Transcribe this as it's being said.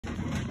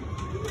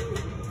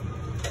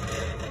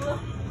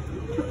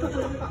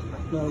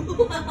No.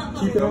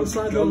 Keep it on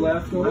side. Go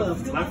left. Go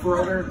left. Left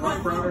rudder.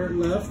 Left rudder.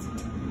 Left.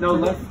 No,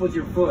 left with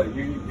your foot.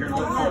 Your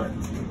left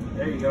foot.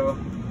 There you go.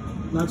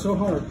 Not so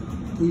hard.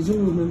 Easy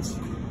movements.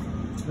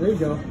 There you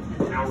go.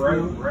 Now right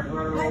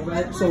rudder a little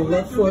bit. So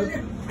left foot.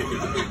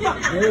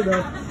 There you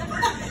go.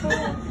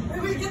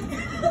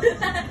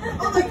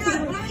 Oh my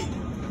God! Right.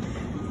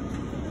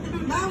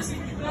 Mouse.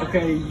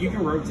 Okay, you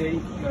can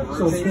rotate.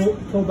 So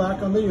pull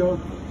back on the yoke.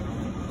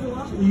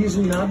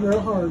 Easy, not real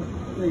hard.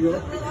 There you go.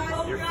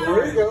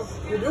 There you go.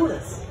 You're doing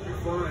it. You're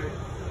flying.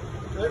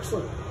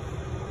 Excellent.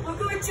 I'm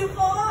going too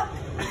far.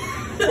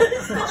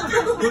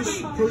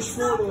 Push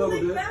forward a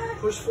little bit.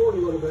 Push forward a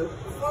little bit.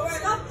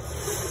 Stop.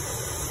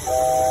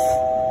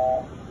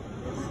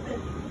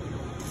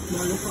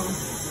 No, you're fine.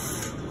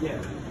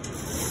 Yeah.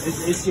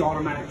 It's the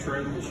automatic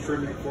trim. It's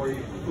trimming it for you.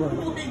 Right.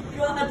 Oh my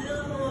God! I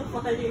don't know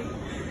what I'm flying.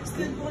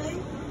 Still flying?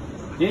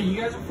 Yeah,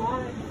 you guys are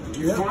flying.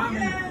 You're Yeah. flying.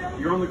 Yeah.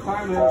 You're on the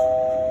climb now.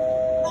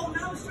 Oh,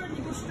 now it's starting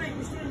to go straight.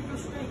 It's starting to go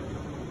straight.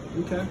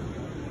 Okay.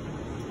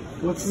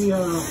 What's the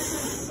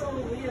This is so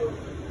weird.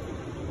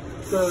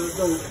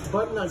 the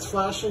button that's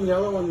flashing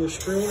yellow on your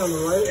screen on the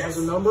right has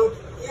a number?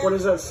 Yeah. What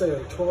does that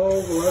say?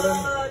 12,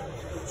 11,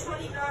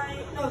 29,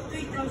 no,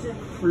 3,000.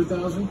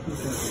 3,000? Okay.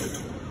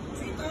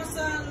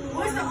 3,000.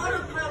 Where's the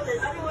autopilot?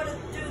 I don't want to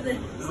do this.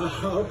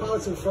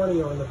 Autopilot's in front of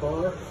you on the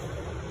bar.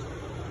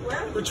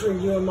 Where?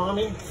 Between you and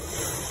mommy.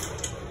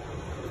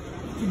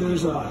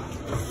 There's a...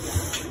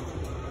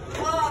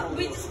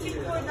 We just keep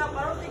going up. I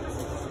don't think we're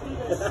supposed to do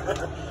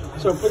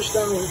this. So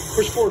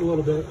push forward a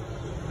little bit,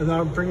 and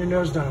now bring your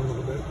nose down a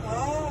little bit.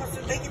 Oh,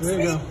 so make it There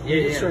you go. straight.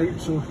 Yeah, yeah.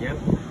 Straight. So, Yep.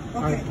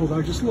 all right, pull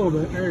back just a little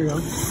bit. There you go.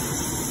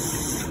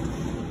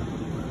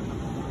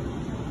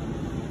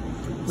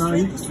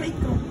 Straight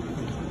go.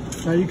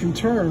 Now you can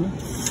turn.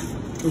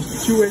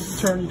 There's two ways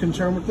to turn. You can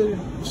turn with the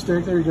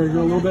stick. There you go. You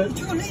go a little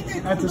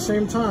bit. At the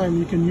same time,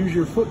 you can use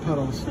your foot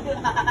pedals. Do you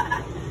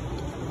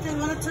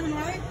want to turn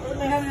right?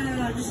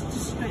 No.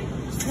 Just straight.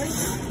 Straight?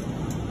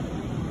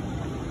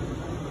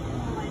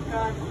 Oh my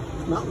God.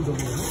 Mountains over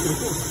there. That's pretty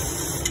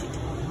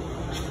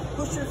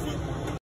cool. Push your feet.